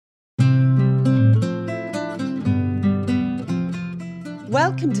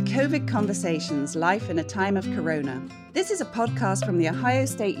Welcome to COVID Conversations, Life in a Time of Corona. This is a podcast from the Ohio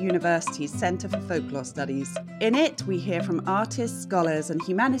State University's Center for Folklore Studies. In it, we hear from artists, scholars, and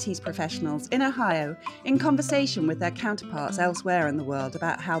humanities professionals in Ohio in conversation with their counterparts elsewhere in the world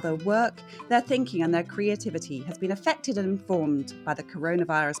about how their work, their thinking, and their creativity has been affected and informed by the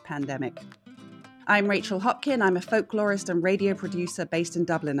coronavirus pandemic. I'm Rachel Hopkin. I'm a folklorist and radio producer based in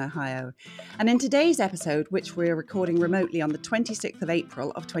Dublin, Ohio. And in today's episode, which we're recording remotely on the 26th of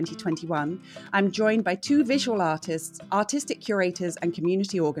April of 2021, I'm joined by two visual artists, artistic curators, and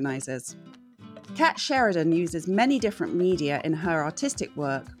community organisers. Kat Sheridan uses many different media in her artistic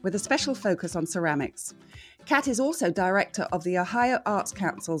work, with a special focus on ceramics. Kat is also director of the Ohio Arts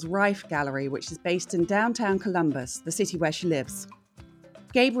Council's Rife Gallery, which is based in downtown Columbus, the city where she lives.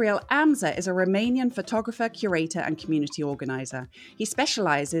 Gabriel Amza is a Romanian photographer, curator, and community organizer. He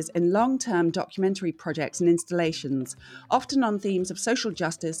specializes in long-term documentary projects and installations, often on themes of social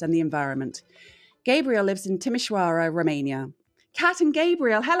justice and the environment. Gabriel lives in Timișoara, Romania. Kat and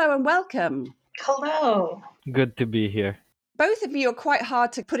Gabriel, hello and welcome. Hello. Good to be here. Both of you are quite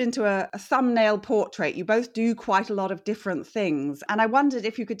hard to put into a thumbnail portrait. You both do quite a lot of different things. And I wondered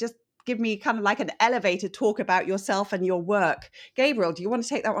if you could just give me kind of like an elevator talk about yourself and your work. Gabriel, do you want to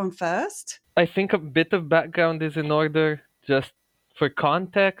take that one first? I think a bit of background is in order, just for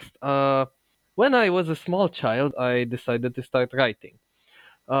context. When I was a small child, I decided to start writing.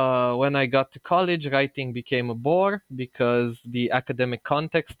 When I got to college, writing became a bore because the academic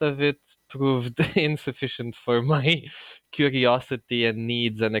context of it proved insufficient for my curiosity and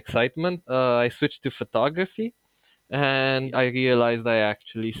needs and excitement. I switched to photography. And I realized I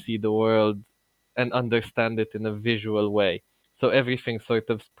actually see the world and understand it in a visual way. So everything sort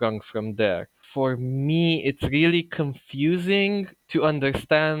of sprung from there. For me, it's really confusing to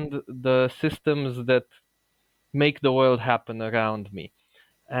understand the systems that make the world happen around me.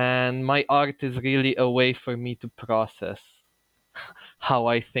 And my art is really a way for me to process how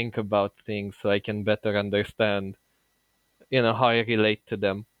I think about things so I can better understand, how I relate to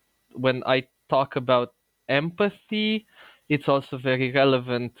them. When I talk about empathy, it's also very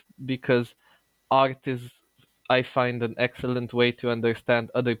relevant because art is, I find, an excellent way to understand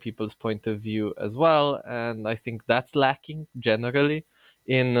other people's point of view as well. And I think that's lacking generally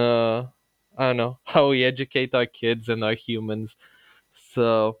in, how we educate our kids and our humans.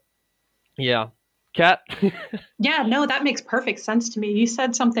 So, yeah. Kat? Yeah, no, that makes perfect sense to me. You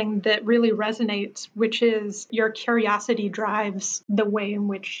said something that really resonates, which is your curiosity drives the way in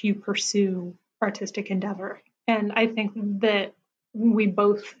which you pursue artistic endeavor. And I think that we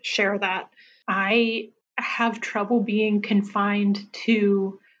both share that. I have trouble being confined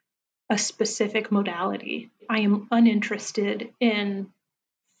to a specific modality. I am uninterested in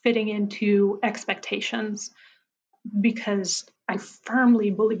fitting into expectations because I firmly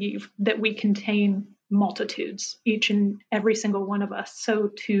believe that we contain multitudes, each and every single one of us.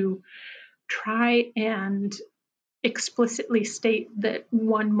 So to try and explicitly state that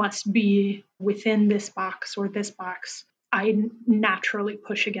one must be within this box or this box, I naturally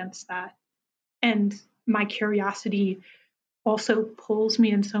push against that. And my curiosity also pulls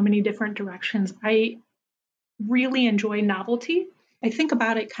me in so many different directions. I really enjoy novelty. I think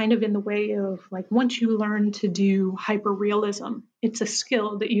about it kind of in the way of like, once you learn to do hyperrealism, it's a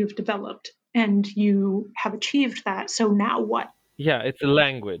skill that you've developed and you have achieved that. So now what? Yeah, it's a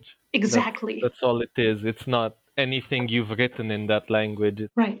language. Exactly. That's all it is. It's not anything you've written in that language.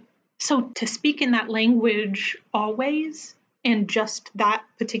 Right. So to speak in that language always, and just that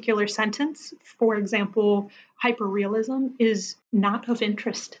particular sentence, for example, hyperrealism, is not of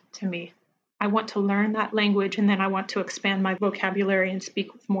interest to me. I want to learn that language and then I want to expand my vocabulary and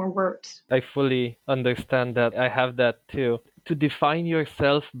speak with more words. I fully understand that. I have that too. To define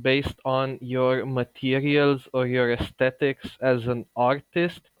yourself based on your materials or your aesthetics as an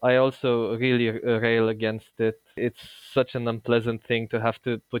artist, I also really rail against it. It's such an unpleasant thing to have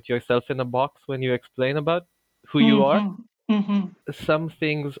to put yourself in a box when you explain about who you are. Mm-hmm. Some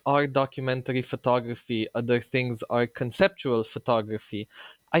things are documentary photography, other things are conceptual photography.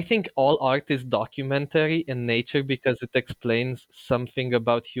 I think all art is documentary in nature because it explains something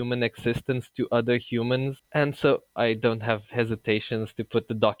about human existence to other humans. And so I don't have hesitations to put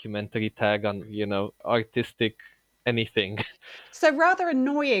the documentary tag on, artistic anything. So rather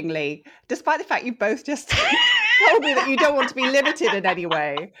annoyingly, despite the fact you both just told me that you don't want to be limited in any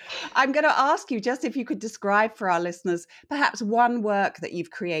way. I'm going to ask you just if you could describe for our listeners perhaps one work that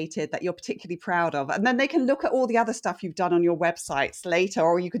you've created that you're particularly proud of, and then they can look at all the other stuff you've done on your websites later,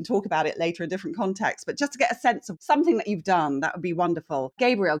 or you can talk about it later in different contexts. But just to get a sense of something that you've done, that would be wonderful.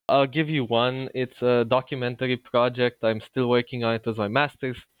 Gabriel. I'll give you one. It's a documentary project. I'm still working on it as my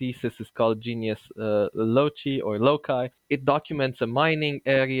master's thesis. Is called Genius Loci or Loci. It documents a mining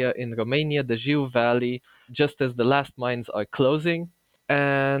area in Romania, the Jiu Valley, just as the last mines are closing.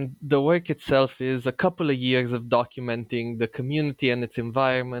 And the work itself is a couple of years of documenting the community and its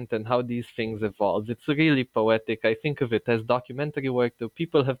environment and how these things evolve. It's really poetic. I think of it as documentary work, though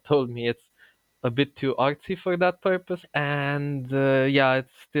people have told me it's a bit too artsy for that purpose. And it's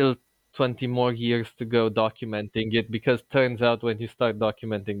still 20 more years to go documenting it, because turns out when you start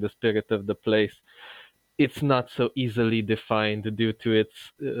documenting the spirit of the place, it's not so easily defined due to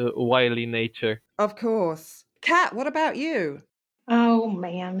its wily nature. Of course. Kat, what about you? Oh,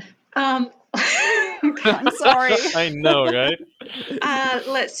 man. I'm sorry. I know, right?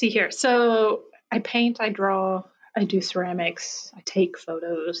 Let's see here. So I paint, I draw, I do ceramics, I take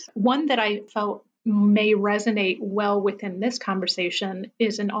photos. One that I felt may resonate well within this conversation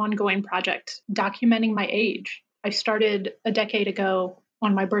is an ongoing project documenting my age. I started a decade ago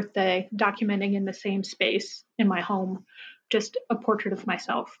on my birthday, documenting in the same space in my home, just a portrait of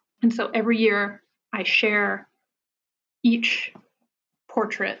myself. And so every year I share each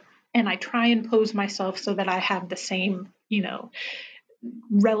portrait and I try and pose myself so that I have the same,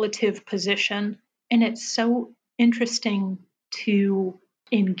 relative position. And it's so interesting to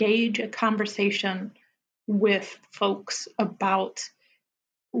engage a conversation with folks about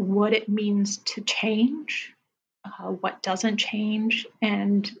what it means to change, what doesn't change,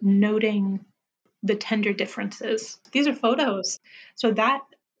 and noting the tender differences. These are photos. So that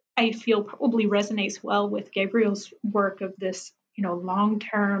I feel probably resonates well with Gabriel's work of this,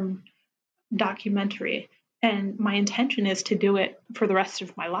 long-term documentary. And my intention is to do it for the rest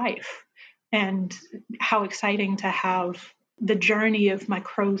of my life. And how exciting to have the journey of my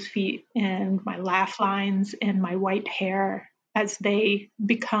crow's feet and my laugh lines and my white hair as they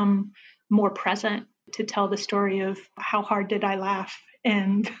become more present to tell the story of how hard did I laugh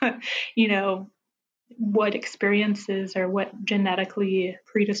and, what experiences or what genetically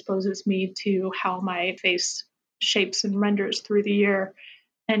predisposes me to how my face shapes and renders through the year,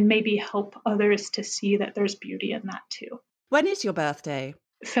 and maybe help others to see that there's beauty in that too. When is your birthday?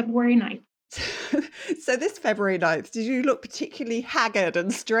 February 9th. So this February 9th, did you look particularly haggard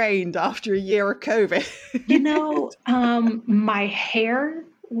and strained after a year of COVID? My hair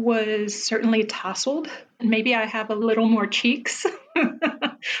was certainly tousled. Maybe I have a little more cheeks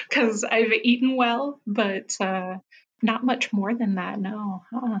because I've eaten well, but not much more than that, no.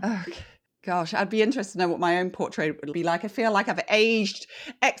 Okay. Gosh, I'd be interested to know what my own portrait would be like. I feel like I've aged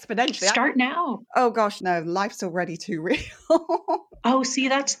exponentially. Start now. Oh gosh, no, life's already too real. Oh, see,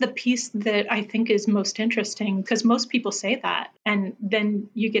 that's the piece that I think is most interesting, because most people say that. And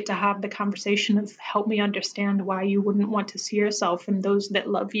then you get to have the conversation of help me understand why you wouldn't want to see yourself and those that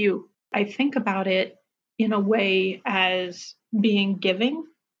love you. I think about it in a way as being giving,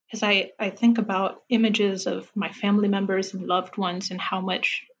 because I think about images of my family members and loved ones and how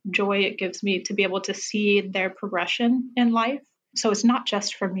much joy it gives me to be able to see their progression in life. So it's not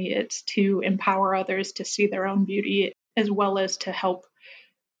just for me, it's to empower others to see their own beauty, as well as to help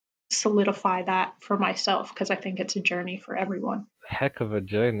solidify that for myself, because I think it's a journey for everyone. Heck of a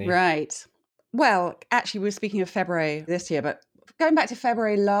journey. Right. Well, actually, we were speaking of February this year, but going back to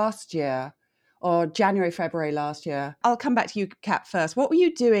February last year, or January, February last year, I'll come back to you, Kat, first. What were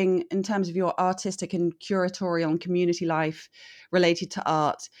you doing in terms of your artistic and curatorial and community life related to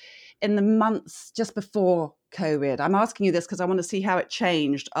art in the months just before COVID? I'm asking you this because I want to see how it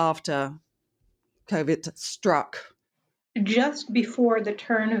changed after COVID struck. Just before the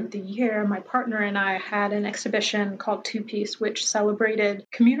turn of the year, my partner and I had an exhibition called Two Piece, which celebrated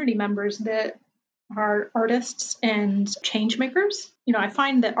community members that are artists and change makers. I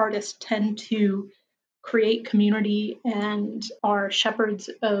find that artists tend to create community and are shepherds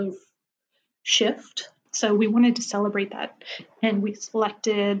of shift. So we wanted to celebrate that. And we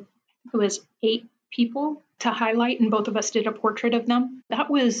selected, it was 8 people to highlight, and both of us did a portrait of them. That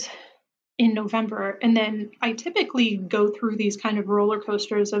was in November. And then I typically go through these kind of roller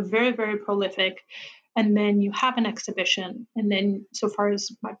coasters of very, very prolific. And then you have an exhibition. And then so far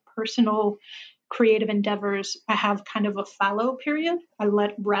as my personal creative endeavors, I have kind of a fallow period. I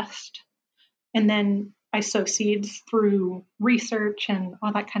let rest. And then I sow seeds through research and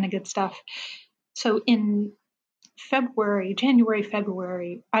all that kind of good stuff. So in January,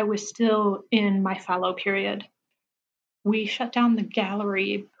 February, I was still in my fallow period. we shut down the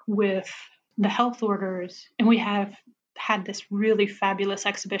gallery with the health orders, and we have had this really fabulous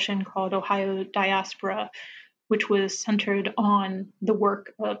exhibition called Ohio Diaspora, which was centered on the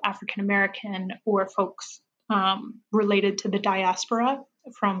work of African American or folks related to the diaspora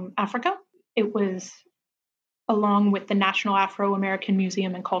from Africa. It was along with the National Afro-American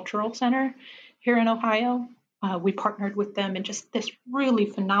Museum and Cultural Center here in Ohio. We partnered with them, and just this really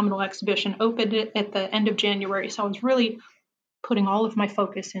phenomenal exhibition opened at the end of January. So I was really putting all of my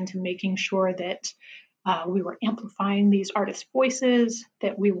focus into making sure that we were amplifying these artists' voices,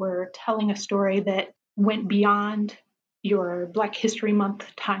 that we were telling a story that went beyond your Black History Month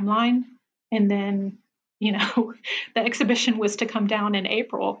timeline. And then, the exhibition was to come down in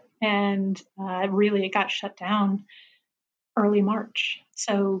April, and really it got shut down early March.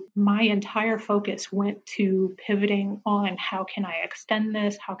 So my entire focus went to pivoting on how can I extend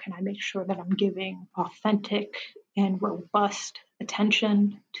this? How can I make sure that I'm giving authentic and robust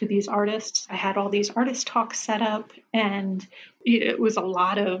attention to these artists? I had all these artist talks set up, and it was a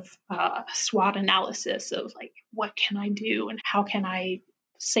lot of SWOT analysis of like, what can I do and how can I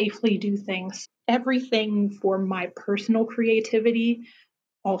safely do things? Everything for my personal creativity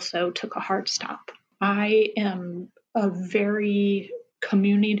also took a hard stop. I am a very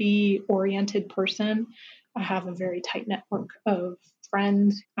community-oriented person. I have a very tight network of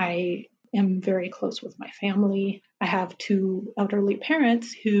friends. I am very close with my family. I have 2 elderly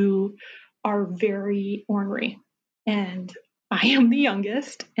parents who are very ornery, and I am the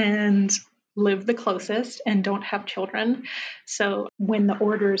youngest and live the closest and don't have children. So when the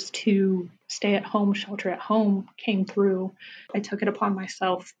orders to stay at home, shelter at home came through, I took it upon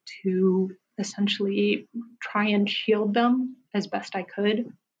myself to essentially try and shield them as best I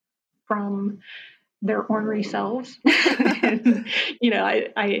could from their ornery selves. And,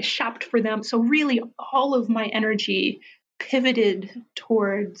 I shopped for them. So really all of my energy pivoted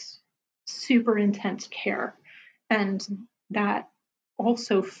towards super intense care. And that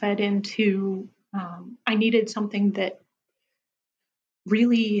also fed into, I needed something that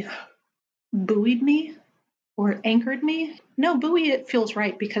really buoyed me or anchored me. No, buoy, it feels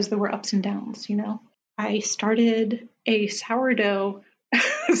right because there were ups and downs, I started a sourdough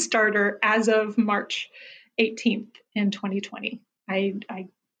starter as of March 18th in 2020. I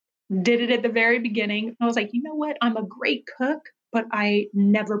did it at the very beginning. I was like, you know what? I'm a great cook, but I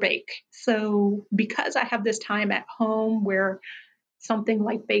never bake. So because I have this time at home where something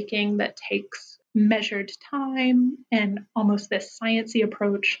like baking that takes measured time and almost this sciencey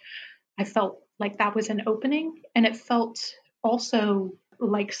approach, I felt like that was an opening. And it felt also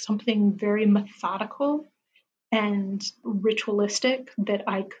like something very methodical and ritualistic that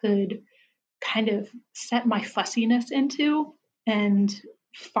I could kind of set my fussiness into and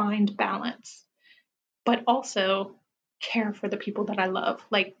find balance, but also care for the people that I love.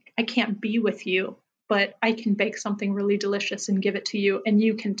 Like, I can't be with you, but I can bake something really delicious and give it to you, and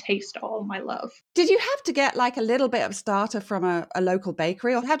you can taste all my love. Did you have to get like a little bit of starter from a local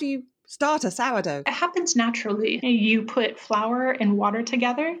bakery, or how do you start a sourdough? It happens naturally. You put flour and water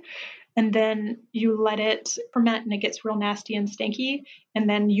together, and then you let it ferment, and it gets real nasty and stinky. And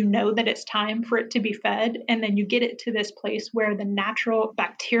then you know that it's time for it to be fed. And then you get it to this place where the natural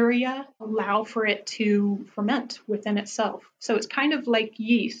bacteria allow for it to ferment within itself. So it's kind of like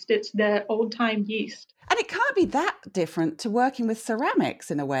yeast. It's the old time yeast. And it can't be that different to working with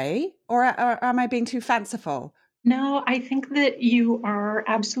ceramics in a way, or am I being too fanciful? No, I think that you are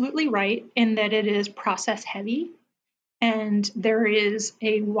absolutely right in that it is process heavy. And there is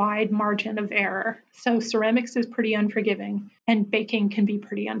a wide margin of error. So ceramics is pretty unforgiving, and baking can be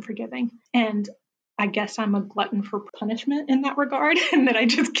pretty unforgiving. And I guess I'm a glutton for punishment in that regard, and that I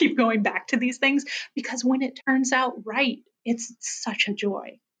just keep going back to these things because when it turns out right, it's such a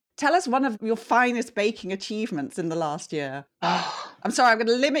joy. Tell us one of your finest baking achievements in the last year. Oh, I'm sorry, I'm going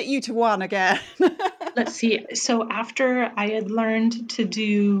to limit you to one again. Let's see. So after I had learned to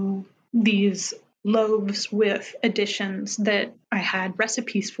do these loaves with additions that I had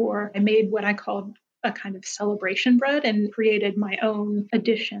recipes for, I made what I called a kind of celebration bread and created my own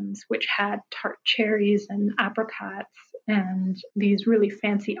additions, which had tart cherries and apricots and these really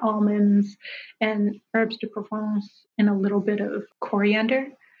fancy almonds and herbes de Provence and a little bit of coriander.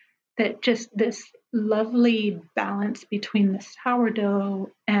 That just this lovely balance between the sourdough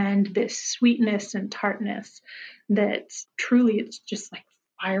and this sweetness and tartness that truly it's just like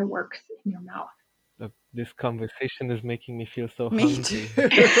fireworks in your mouth. This conversation is making me feel so Me hungry. too.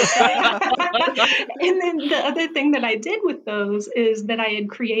 And then the other thing that I did with those is that I had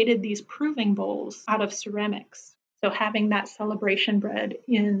created these proving bowls out of ceramics. So having that celebration bread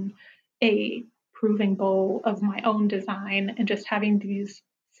in a proving bowl of my own design and just having these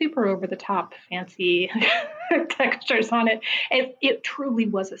super over the top fancy textures on it. It truly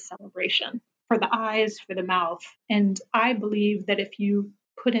was a celebration for the eyes, for the mouth. And I believe that if you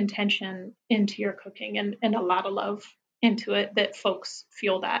put intention into your cooking and a lot of love into it, that folks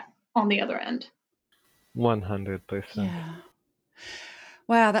feel that on the other end. 100%. Yeah.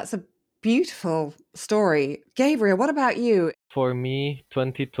 Wow, that's a beautiful story. Gabriel, what about you? For me,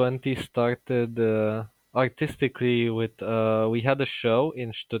 2020 started artistically with we had a show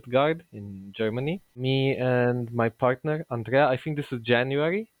in Stuttgart in Germany. Me and my partner Andrea, I think this was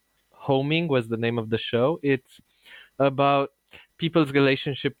January. Homing was the name of the show. It's about people's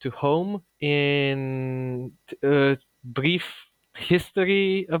relationship to home. In brief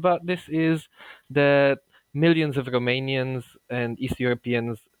history about this is that millions of Romanians and East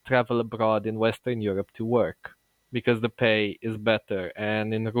Europeans travel abroad in Western Europe to work because the pay is better,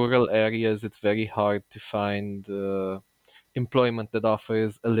 and in rural areas it's very hard to find employment that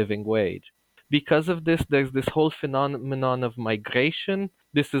offers a living wage. Because of this, there's this whole phenomenon of migration.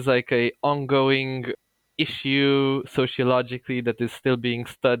 This is like a ongoing issue sociologically that is still being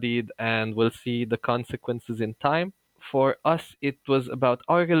studied and will see the consequences in time. For us, it was about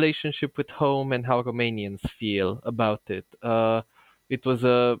our relationship with home and how Romanians feel about it. It was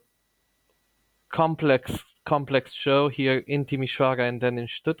a complex show here in Timișoara and then in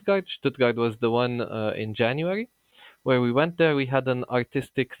Stuttgart. Stuttgart was the one in January, where we went there. We had an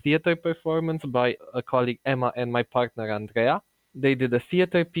artistic theater performance by a colleague Emma and my partner Andrea. They did a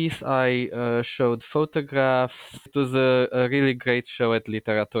theater piece. I showed photographs. It was a really great show at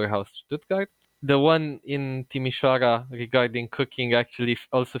Literaturhaus Stuttgart. The one in Timișoara regarding cooking actually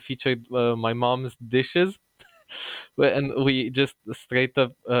also featured my mom's dishes. And we just straight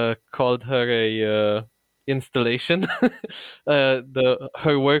up called her a installation.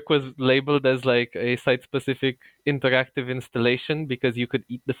 Her work was labeled as like a site-specific interactive installation because you could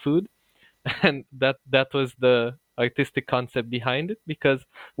eat the food, and that was the artistic concept behind it. Because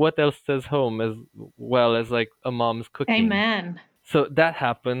what else says home as well as like a mom's cooking? Amen. So that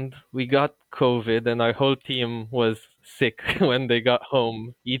happened. We got COVID, and our whole team was sick when they got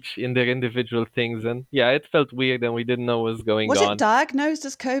home, each in their individual things. And yeah, it felt weird, and we didn't know what was going Was on. it diagnosed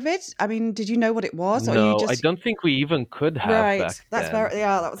as COVID? I mean, did you know what it was? Or No, you just... I don't think we even could have right. back That's then.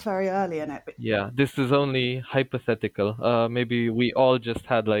 that was very early in it. But... Yeah, this is only hypothetical. Maybe we all just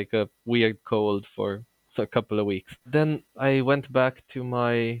had like a weird cold for a couple of weeks. Then I went back to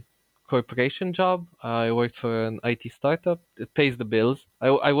my corporation job. I worked for an IT startup. It pays the bills.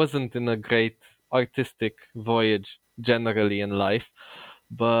 I wasn't in a great artistic voyage generally in life,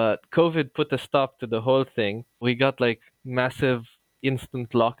 but COVID put a stop to the whole thing. We got like massive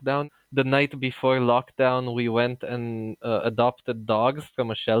instant lockdown. The night before lockdown, we went and adopted dogs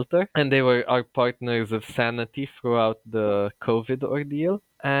from a shelter, and they were our partners of sanity throughout the COVID ordeal.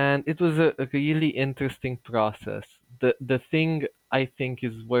 And it was a really interesting process. The thing I think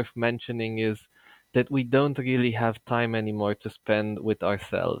is worth mentioning is that we don't really have time anymore to spend with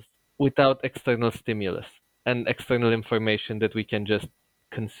ourselves without external stimulus and external information that we can just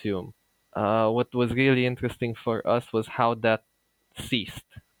consume. What was really interesting for us was how that ceased,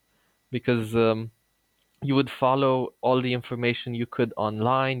 because you would follow all the information you could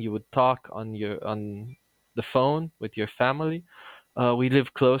online. You would talk on the phone with your family. We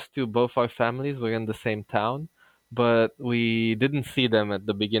live close to both our families. We're in the same town, but we didn't see them at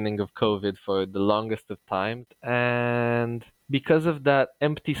the beginning of COVID for the longest of time. And because of that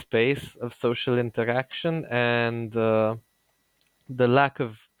empty space of social interaction and the lack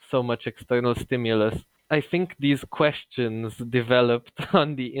of so much external stimulus, I think these questions developed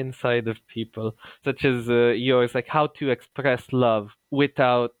on the inside of people, such as yours, like how to express love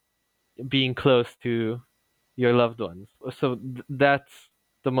without being close to your loved ones. So that's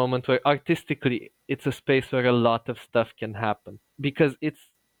the moment where artistically it's a space where a lot of stuff can happen, because it's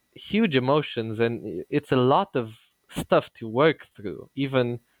huge emotions and it's a lot of stuff to work through,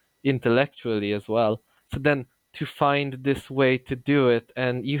 even intellectually as well. So then to find this way to do it,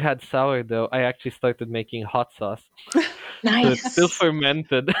 and you had sourdough, I actually started making hot sauce. Nice. So it's still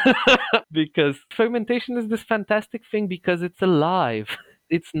fermented because fermentation is this fantastic thing because it's alive.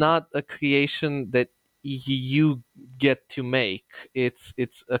 It's not a creation that you get to make.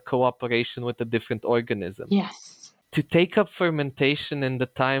 It's a cooperation with a different organism. Yes. To take up fermentation in the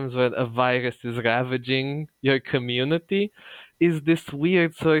times where a virus is ravaging your community is this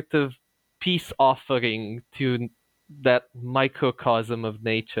weird sort of peace offering to that microcosm of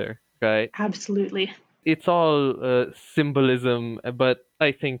nature, right? Absolutely. It's all symbolism, but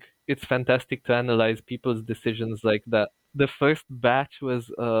I think it's fantastic to analyze people's decisions like that. The first batch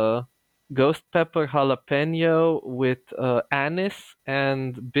was ghost pepper jalapeno with anise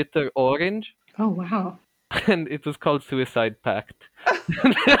and bitter orange, Oh, wow. and it was called Suicide Pact.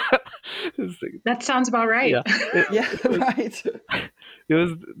 It's like- That sounds about right. yeah, it, Yeah, it was right. it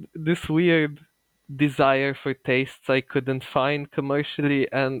was this weird desire for tastes I couldn't find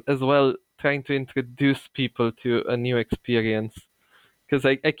commercially, and as well trying to introduce people to a new experience. Because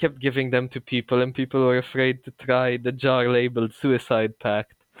I kept giving them to people, and people were afraid to try the jar labeled Suicide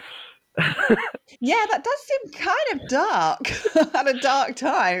Pact. Yeah, that does seem kind of dark at a dark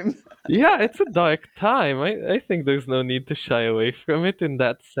time. Yeah, it's a dark time. I think there's no need to shy away from it in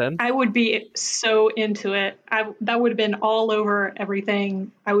that sense. I would be so into it. That would have been all over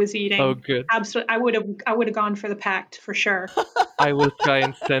everything I was eating. Oh, good. Absolutely, I would have gone for the pact for sure. I will try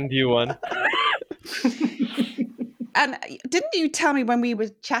and send you one. And didn't you tell me when we were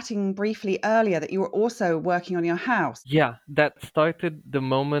chatting briefly earlier that you were also working on your house? Yeah, that started the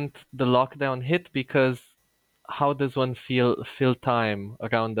moment the lockdown hit, because how does one fill time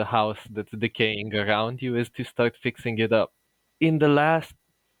around the house that's decaying around you is to start fixing it up. In the last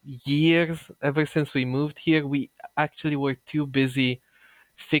years, ever since we moved here, we actually were too busy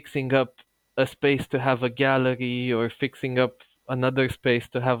fixing up a space to have a gallery or fixing up another space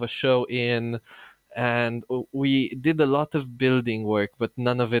to have a show in. And we did a lot of building work, but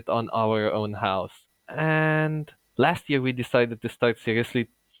none of it on our own house. And last year we decided to start seriously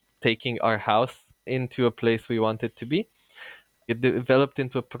taking our house into a place we wanted to be. It developed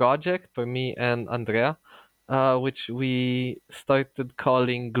into a project for me and Andrea, which we started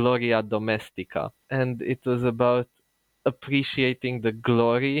calling Gloria Domestica. And it was about appreciating the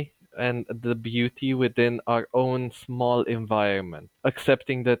glory and the beauty within our own small environment,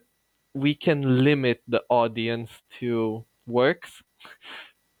 accepting that we can limit the audience to works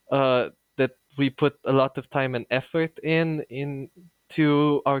that we put a lot of time and effort in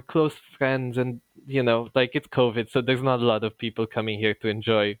to our close friends, and like it's COVID, so there's not a lot of people coming here to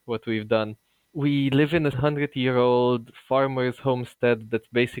enjoy what we've done. We live in a 100-year-old farmer's homestead that's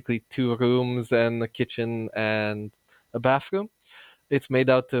basically 2 rooms and a kitchen and a bathroom. It's made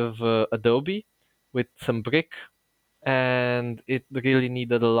out of adobe with some brick, and it really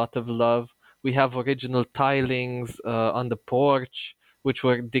needed a lot of love. We have original tilings on the porch, which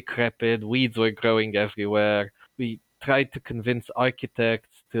were decrepit. Weeds were growing everywhere. We tried to convince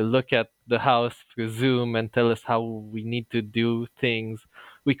architects to look at the house through Zoom and tell us how we need to do things.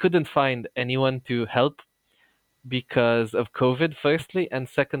 We couldn't find anyone to help because of COVID, firstly, and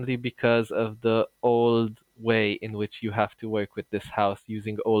secondly, because of the old way in which you have to work with this house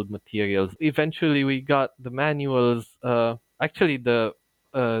using old materials. Eventually, we got the manuals, actually, the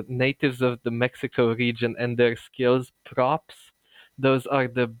natives of the Mexico region and their skills props. Those are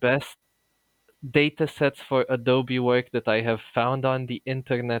the best data sets for Adobe work that I have found on the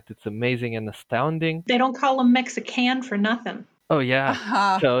internet. It's amazing and astounding. They don't call them Mexican for nothing. Oh,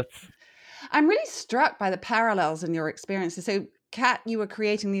 yeah. So it's I'm really struck by the parallels in your experiences. So, Kat, you were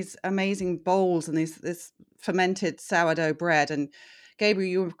creating these amazing bowls and this fermented sourdough bread, and Gabriel,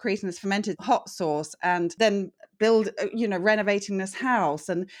 you were creating this fermented hot sauce, and then renovating this house.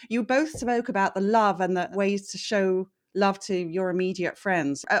 And you both spoke about the love and the ways to show love to your immediate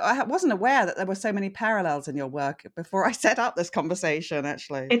friends. I wasn't aware that there were so many parallels in your work before I set up this conversation,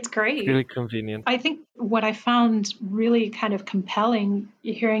 actually. It's great. really convenient. I think what I found really kind of compelling,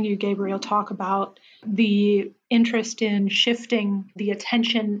 hearing you, Gabriel, talk about the interest in shifting the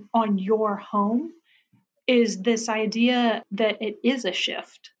attention on your home, is this idea that it is a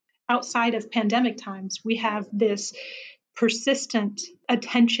shift. Outside of pandemic times, we have this persistent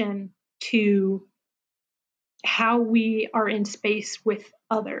attention to how we are in space with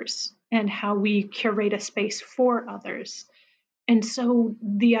others and how we curate a space for others. And so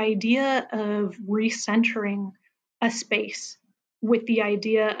the idea of recentering a space with the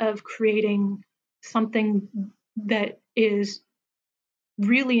idea of creating something that is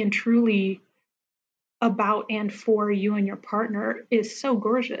really and truly about and for you and your partner is so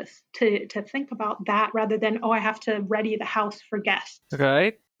gorgeous to think about that, rather than, I have to ready the house for guests.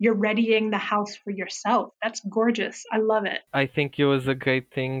 Right? You're readying the house for yourself. That's gorgeous. I love it. I think it was a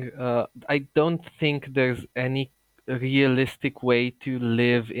great thing. I don't think there's any realistic way to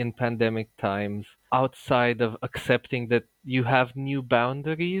live in pandemic times outside of accepting that you have new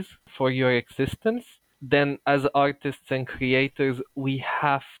boundaries for your existence. Then, as artists and creators, we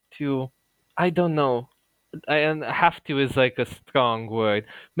have to, I don't know, and have to is like a strong word.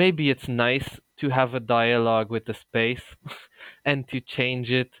 Maybe it's nice to have a dialogue with the space and to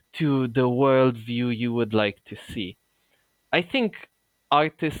change it to the worldview you would like to see. I think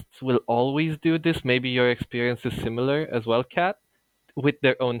artists will always do this. Maybe your experience is similar as well, Kat. with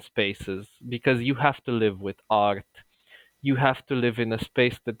their own spaces, because you have to live with art. You have to live in a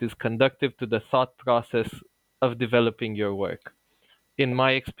space that is conducive to the thought process of developing your work. In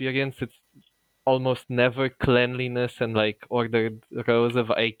my experience, it's almost never cleanliness and like ordered rows of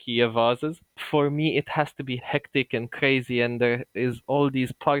IKEA vases. For me, it has to be hectic and crazy, and there is all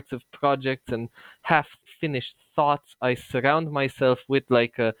these parts of projects and half finished thoughts. I surround myself with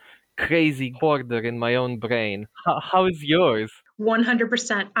like a crazy hoarder in my own brain. How is yours?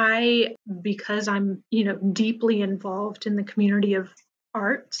 100%. Because I'm, deeply involved in the community of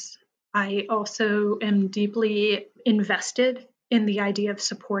arts, I also am deeply invested in the idea of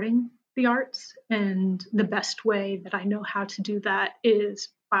supporting the arts. And the best way that I know how to do that is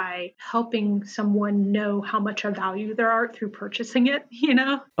by helping someone know how much I value their art through purchasing it.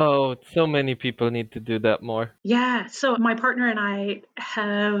 Oh, so many people need to do that more. Yeah. So my partner and I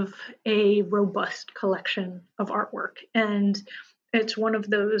have a robust collection of artwork. And it's one of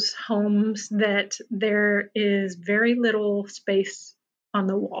those homes that there is very little space on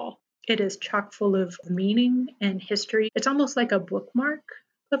the wall. It is chock full of meaning and history. It's almost like a bookmark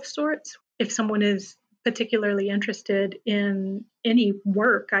of sorts. If someone is particularly interested in any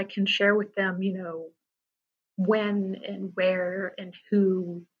work, I can share with them, when and where and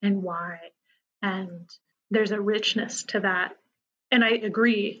who and why. And there's a richness to that. And I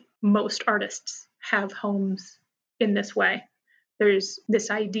agree, most artists have homes in this way. There's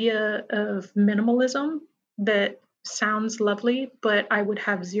this idea of minimalism that sounds lovely, but I would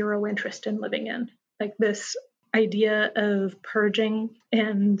have zero interest in living in. Like this idea of purging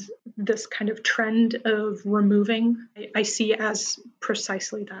and this kind of trend of removing, I see as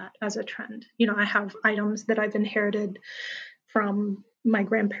precisely that, as a trend. I have items that I've inherited from my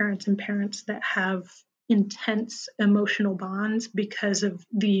grandparents and parents that have intense emotional bonds because of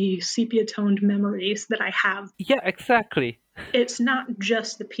the sepia toned memories that I have. Yeah, exactly. It's not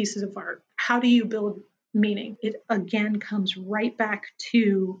just the pieces of art. How do you build meaning? It again comes right back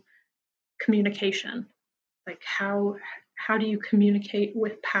to communication. Like how do you communicate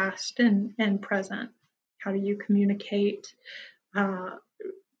with past and present? How do you communicate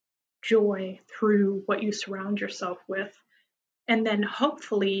joy through what you surround yourself with? And then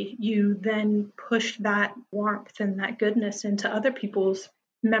hopefully you then push that warmth and that goodness into other people's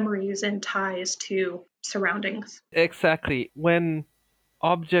memories and ties to surroundings. Exactly. When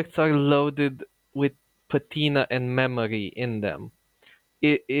objects are loaded with patina and memory in them,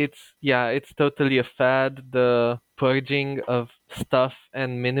 it's totally a fad. The purging of stuff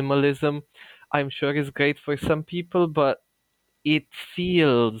and minimalism, I'm sure, is great for some people, but it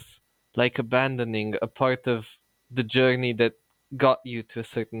feels like abandoning a part of the journey that got you to a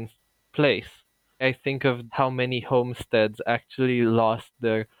certain place. I think of how many homesteads actually lost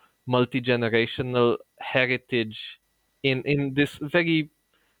their multi-generational heritage in this very,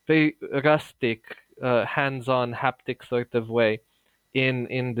 very rustic, hands-on, haptic sort of way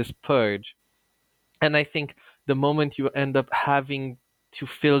in this purge. And I think the moment you end up having to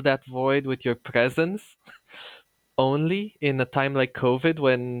fill that void with your presence, only in a time like COVID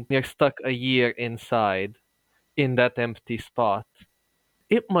when you're stuck a year inside in that empty spot,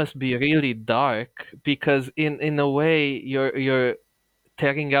 it must be really dark, because in a way you're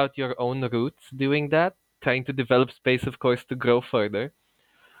tearing out your own roots doing that, trying to develop space, of course, to grow further.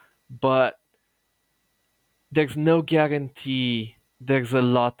 But there's no guarantee there's a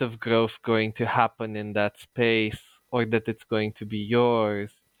lot of growth going to happen in that space, or that it's going to be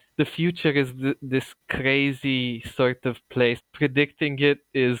yours. The future is this crazy sort of place. Predicting it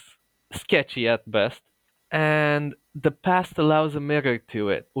is sketchy at best. And the past allows a mirror to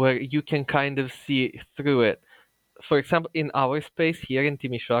it where you can kind of see through it. For example, in our space here in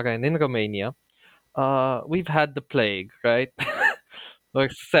Timișoara and in Romania, we've had the plague, right? Or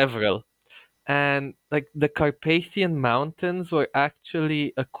several. And like the Carpathian Mountains were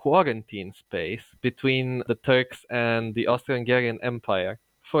actually a quarantine space between the Turks and the Austro-Hungarian Empire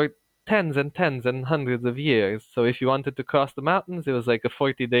for tens and tens and hundreds of years. So if you wanted to cross the mountains, it was like a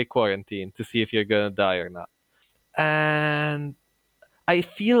 40-day quarantine to see if you're gonna die or not. And I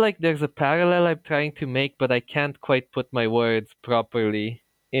feel like there's a parallel I'm trying to make, but I can't quite put my words properly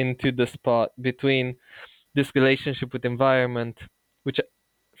into the spot between this relationship with environment, which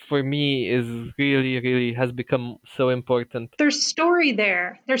for me is really, really has become so important. There's story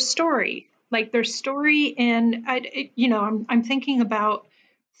there. There's story. Like there's story, and I'm thinking about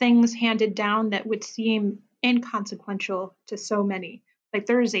things handed down that would seem inconsequential to so many. Like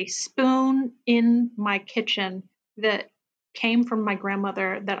there is a spoon in my kitchen that came from my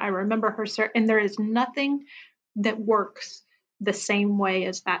grandmother that I remember her, and there is nothing that works the same way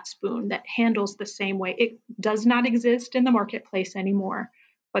as that spoon, that handles the same way. It does not exist in the marketplace anymore,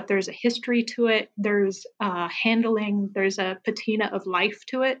 but there's a history to it. There's handling, there's a patina of life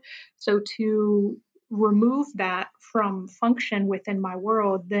to it. So to remove that from function within my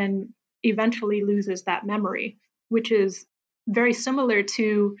world then eventually loses that memory, which is very similar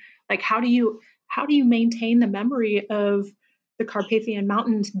to like how do you maintain the memory of the Carpathian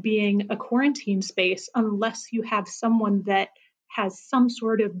Mountains being a quarantine space unless you have someone that has some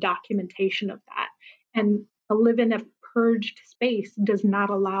sort of documentation of that. And a live in a purged space does not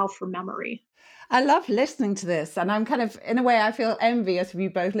allow for memory. I love listening to this, and I'm kind of, in a way, I feel envious of you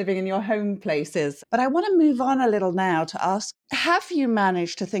both living in your home places. But I want to move on a little now to ask, have you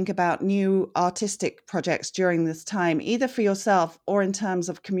managed to think about new artistic projects during this time, either for yourself or in terms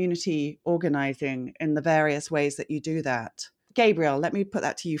of community organizing in the various ways that you do that? Gabriel, let me put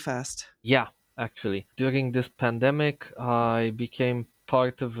that to you first. Yeah, actually. During this pandemic, I became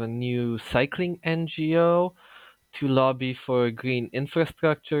part of a new cycling NGO to lobby for green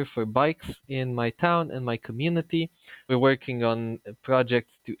infrastructure for bikes in my town and my community. We're working on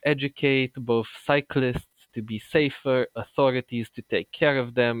projects to educate both cyclists to be safer, authorities to take care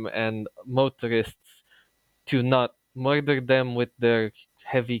of them, and motorists to not murder them with their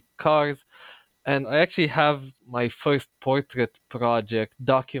heavy cars. And I actually have my first portrait project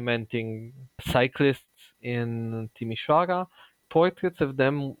documenting cyclists in Timișoara, portraits of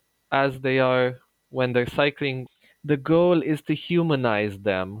them as they are when they're cycling. The goal is to humanize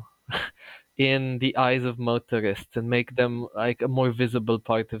them in the eyes of motorists and make them like a more visible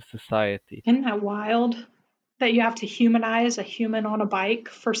part of society. Isn't that wild? That you have to humanize a human on a bike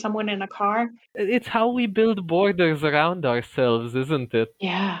for someone in a car? It's how we build borders around ourselves, isn't it?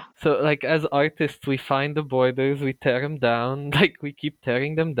 Yeah. So, like, as artists, we find the borders, we tear them down, like, we keep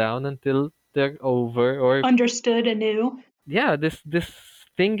tearing them down until they're over, or Understood anew. yeah, this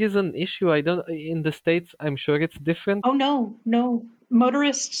thing is an issue. I don't, in the States, I'm sure it's different. Oh, no.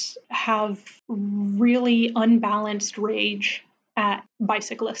 Motorists have really unbalanced rage at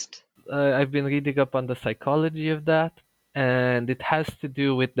bicyclists. I've been reading up on the psychology of that, and it has to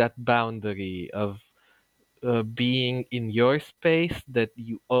do with that boundary of being in your space that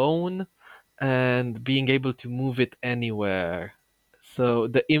you own and being able to move it anywhere. So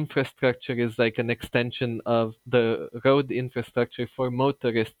the infrastructure is like an extension of the road infrastructure for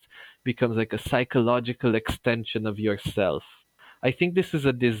motorists becomes like a psychological extension of yourself. I think this is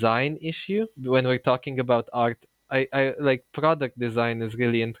a design issue when we're talking about art. I like product design is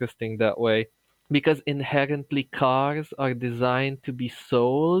really interesting that way because inherently cars are designed to be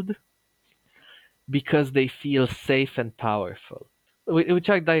sold because they feel safe and powerful, which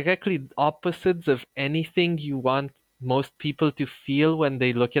are directly opposites of anything you want most people to feel when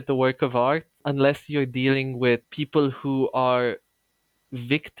they look at the work of art, unless you're dealing with people who are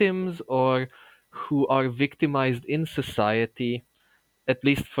victims or who are victimized in society. At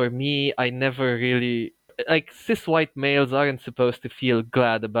least for me, I never really like cis white males aren't supposed to feel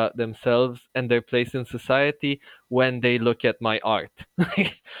glad about themselves and their place in society when they look at my art.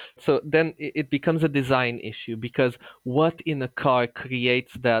 So then it becomes a design issue because what in a car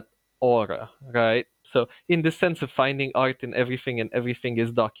creates that aura, right? So in the sense of finding art in everything and everything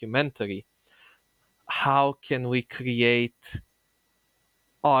is documentary, how can we create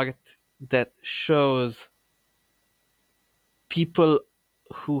art that shows people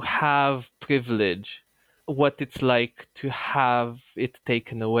who have privilege what it's like to have it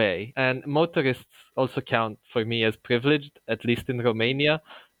taken away? And motorists also count for me as privileged, at least in Romania.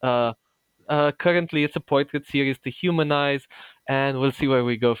 Currently, it's a portrait series to humanize, and we'll see where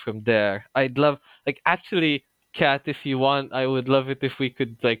we go from there. I'd love, like, actually, Kat, if you want, I would love it if we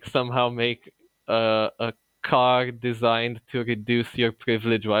could, like, somehow make a car designed to reduce your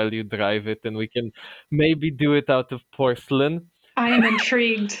privilege while you drive it, and we can maybe do it out of porcelain. I am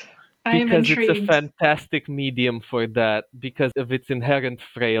intrigued. Because it's a fantastic medium for that because of its inherent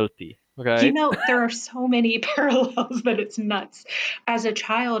frailty, right? You know, there are so many parallels that it's nuts. As a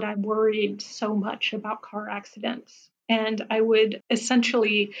child, I worried so much about car accidents. And I would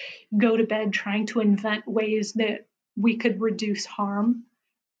essentially go to bed trying to invent ways that we could reduce harm.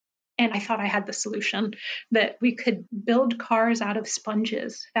 And I thought I had the solution, that we could build cars out of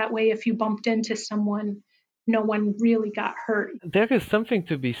sponges. That way, if you bumped into someone, no one really got hurt. There is something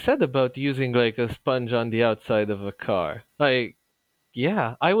to be said about using like a sponge on the outside of a car. Like,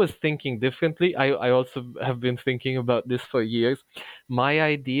 yeah, I was thinking differently. I also have been thinking about this for years. My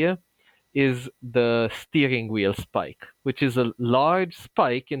idea is the steering wheel spike, which is a large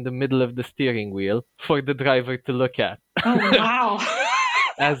spike in the middle of the steering wheel for the driver to look at. Oh, wow.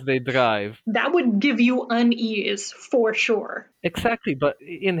 as they drive. That would give you unease for sure. Exactly, but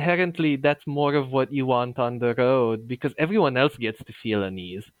inherently that's more of what you want on the road because everyone else gets to feel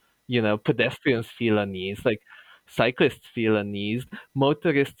unease. Pedestrians feel unease, like cyclists feel unease.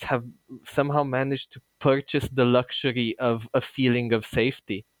 Motorists have somehow managed to purchase the luxury of a feeling of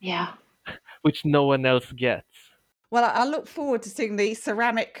safety, Yeah. which no one else gets. Well, I look forward to seeing the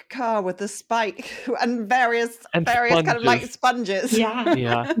ceramic car with the spike and various And kind of like sponges. sponges. Yeah.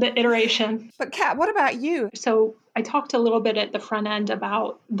 Yeah. The iteration. But Kat, what about you? So I talked a little bit at the front end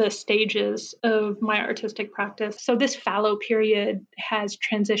about the stages of my artistic practice. So this fallow period has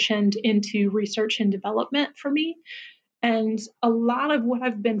transitioned into research and development for me. And a lot of what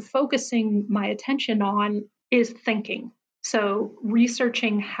I've been focusing my attention on is thinking. So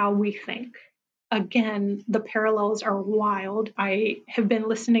researching how we think. Again, the parallels are wild. I have been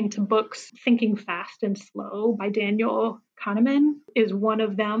listening to books. Thinking Fast and Slow by Daniel Kahneman is one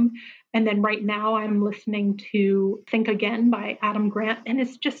of them. And then right now I'm listening to Think Again by Adam Grant. And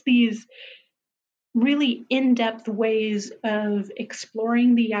it's just these really in-depth ways of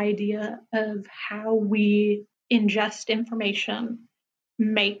exploring the idea of how we ingest information,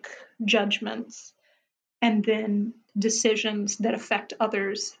 make judgments, and then decisions that affect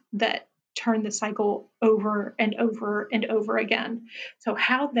others that turn the cycle over and over and over again. So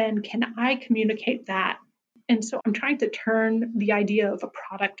how then can I communicate that? And so I'm trying to turn the idea of a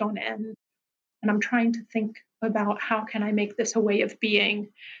product on end, and I'm trying to think about how can I make this a way of being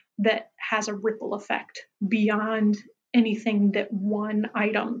that has a ripple effect beyond anything that one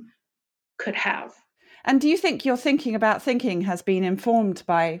item could have. And do you think your thinking about thinking has been informed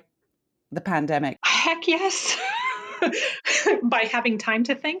by the pandemic? Heck yes. By having time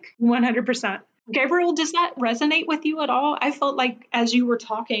to think, 100%. Gabriel, does that resonate with you at all? I felt like as you were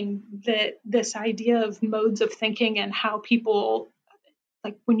talking that this idea of modes of thinking and how people,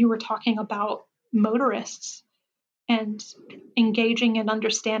 like when you were talking about motorists and engaging and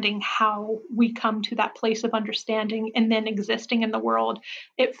understanding how we come to that place of understanding and then existing in the world,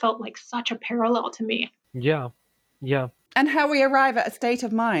 it felt like such a parallel to me. Yeah. And how we arrive at a state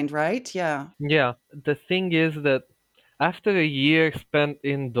of mind, right? Yeah. Yeah. The thing is that after a year spent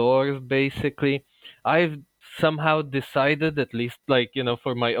indoors, basically, I've somehow decided, at least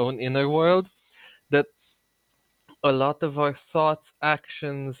for my own inner world, that a lot of our thoughts,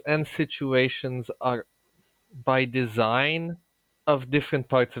 actions, and situations are by design of different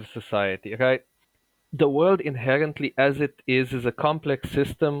parts of society, right? The world inherently, as it is a complex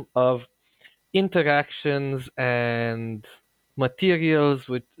system of interactions and materials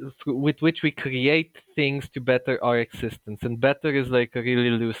with which we create things to better our existence. And better is like a really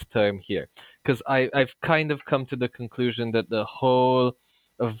loose term here, because I've kind of come to the conclusion that the whole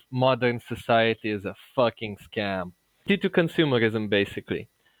of modern society is a fucking scam due to consumerism, basically.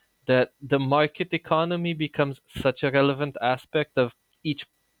 That the market economy becomes such a relevant aspect of each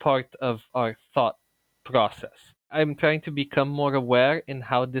part of our thought process. I'm trying to become more aware in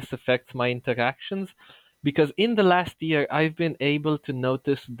how this affects my interactions because in the last year I've been able to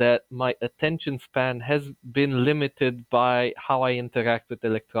notice that my attention span has been limited by how I interact with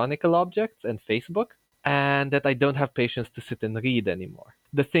electronic objects and Facebook, and that I don't have patience to sit and read anymore.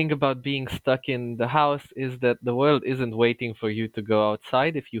 The thing about being stuck in the house is that the world isn't waiting for you to go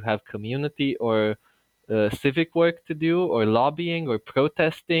outside if you have community or civic work to do, or lobbying, or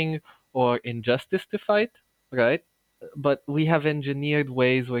protesting, or injustice to fight, right? But we have engineered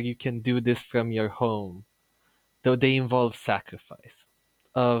ways where you can do this from your home, though they involve sacrifice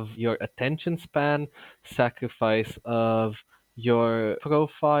of your attention span, sacrifice of your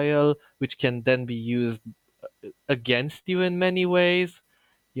profile, which can then be used against you in many ways.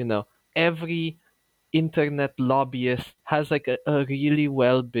 Every internet lobbyist has like a really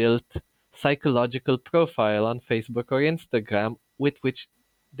well built psychological profile on Facebook or Instagram with which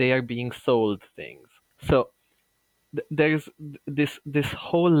they are being sold things. So there's this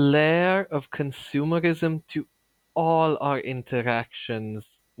whole layer of consumerism to all our interactions,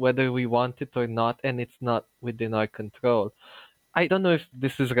 whether we want it or not, and it's not within our control. I don't know if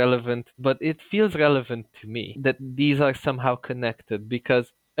this is relevant, but it feels relevant to me that these are somehow connected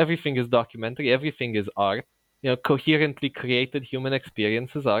because everything is documentary, everything is art. Coherently created human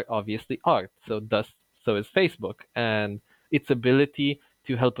experiences are obviously art. So is Facebook and its ability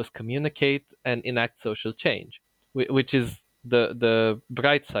to help us communicate and enact social change, which is the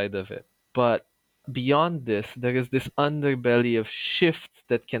bright side of it. But beyond this, there is this underbelly of shifts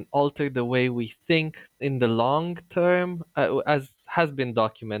that can alter the way we think in the long term, as has been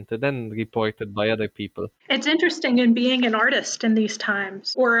documented and reported by other people. It's interesting in being an artist in these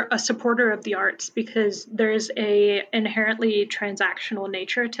times, or a supporter of the arts, because there's a inherently transactional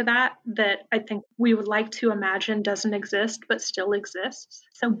nature to that I think we would like to imagine doesn't exist, but still exists.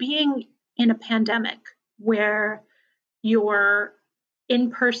 So being in a pandemic where your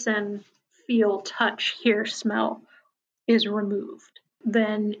in-person feel, touch, hear, smell is removed,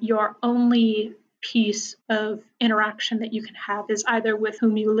 then your only piece of interaction that you can have is either with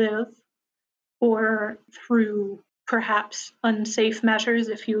whom you live or through perhaps unsafe measures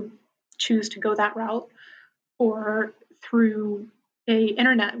if you choose to go that route, or through a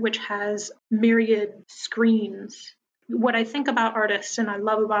internet which has myriad screens. What I think about artists and I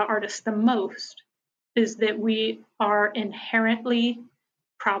love about artists the most is that we are inherently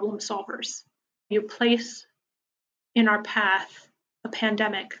problem solvers. You place in our path a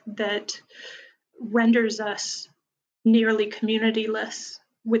pandemic that renders us nearly communityless,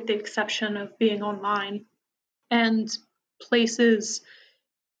 with the exception of being online, and places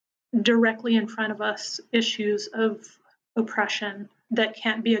directly in front of us issues of oppression that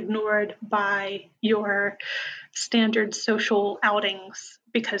can't be ignored by your standard social outings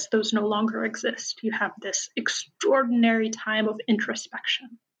because those no longer exist. You have this extraordinary time of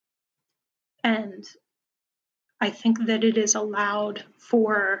introspection. And I think that it is allowed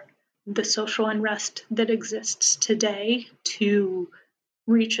for the social unrest that exists today to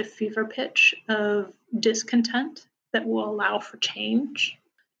reach a fever pitch of discontent that will allow for change.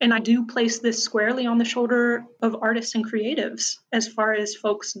 And I do place this squarely on the shoulder of artists and creatives as far as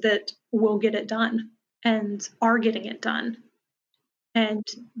folks that will get it done and are getting it done and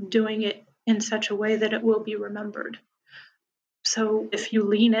doing it in such a way that it will be remembered. So if you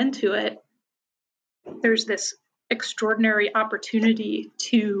lean into it, there's this extraordinary opportunity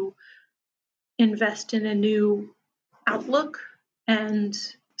to invest in a new outlook and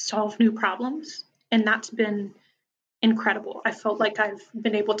solve new problems. And that's been incredible. I felt like I've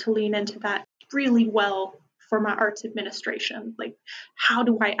been able to lean into that really well for my arts administration. Like, how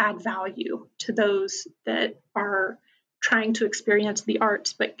do I add value to those that are trying to experience the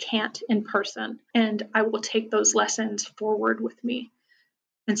arts but can't in person? And I will take those lessons forward with me.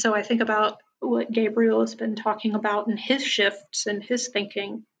 And so I think about what Gabriel has been talking about in his shifts and his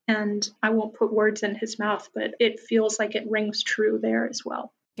thinking. And I won't put words in his mouth, but it feels like it rings true there as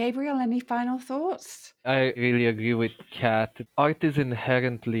well. Gabriel, any final thoughts? I really agree with Kat. Art is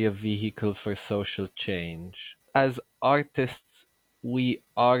inherently a vehicle for social change. As artists, we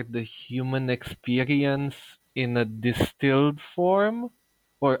are the human experience in a distilled form,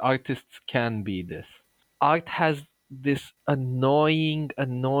 or artists can be this. Art has this annoying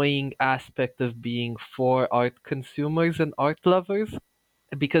aspect of being for art consumers and art lovers,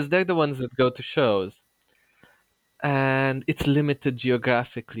 because they're the ones that go to shows. And it's limited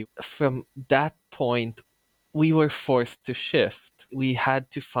geographically. From that point, we were forced to shift. We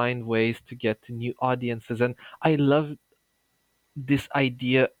had to find ways to get to new audiences. And I love this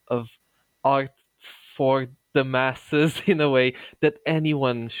idea of art for the masses in a way that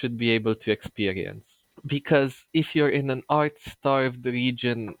anyone should be able to experience. Because if you're in an art-starved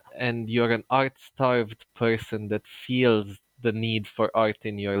region and you're an art-starved person that feels the need for art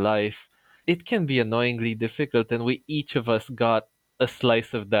in your life, it can be annoyingly difficult, and each of us got a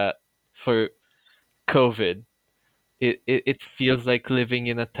slice of that for COVID. It feels like living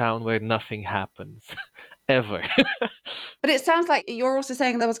in a town where nothing happens, ever. But it sounds like you're also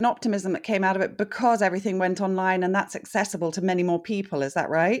saying there was an optimism that came out of it because everything went online and that's accessible to many more people. Is that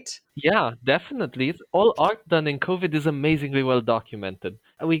right? Yeah, definitely. All art done in COVID is amazingly well documented.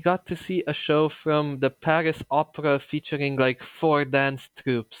 We got to see a show from the Paris Opera featuring like 4 dance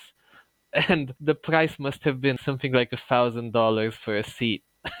troupes. And the price must have been something like $1,000 for a seat.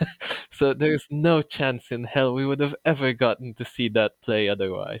 So there's no chance in hell we would have ever gotten to see that play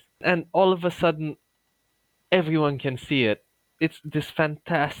otherwise. And all of a sudden, everyone can see it. It's this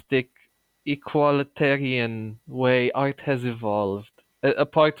fantastic equalitarian way art has evolved.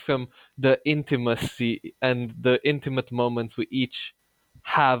 Apart from the intimacy and the intimate moments we each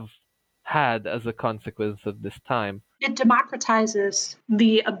have had as a consequence of this time. It democratizes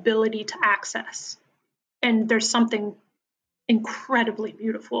the ability to access. And there's something incredibly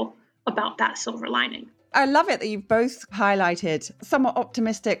beautiful about that silver lining. I love it that you've both highlighted somewhat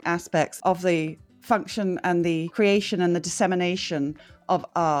optimistic aspects of the function and the creation and the dissemination of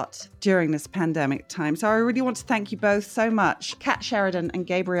art during this pandemic time. So I really want to thank you both so much, Kat Sheridan and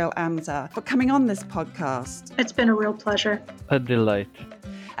Gabriel Amzar, for coming on this podcast. It's been a real pleasure. A delight.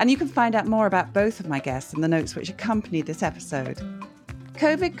 And you can find out more about both of my guests in the notes which accompany this episode.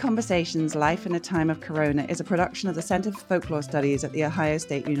 COVID Conversations, Life in a Time of Corona is a production of the Center for Folklore Studies at The Ohio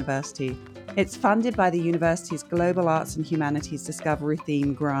State University. It's funded by the university's Global Arts and Humanities Discovery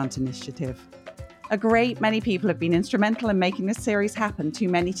Theme Grant Initiative. A great many people have been instrumental in making this series happen, too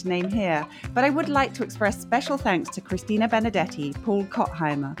many to name here, but I would like to express special thanks to Christina Benedetti, Paul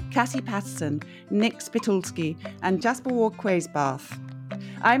Kottheimer, Cassie Patterson, Nick Spitulski, and Jasper Ward-Quaisbarth.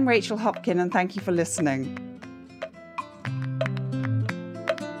 I'm Rachel Hopkin, and thank you for listening.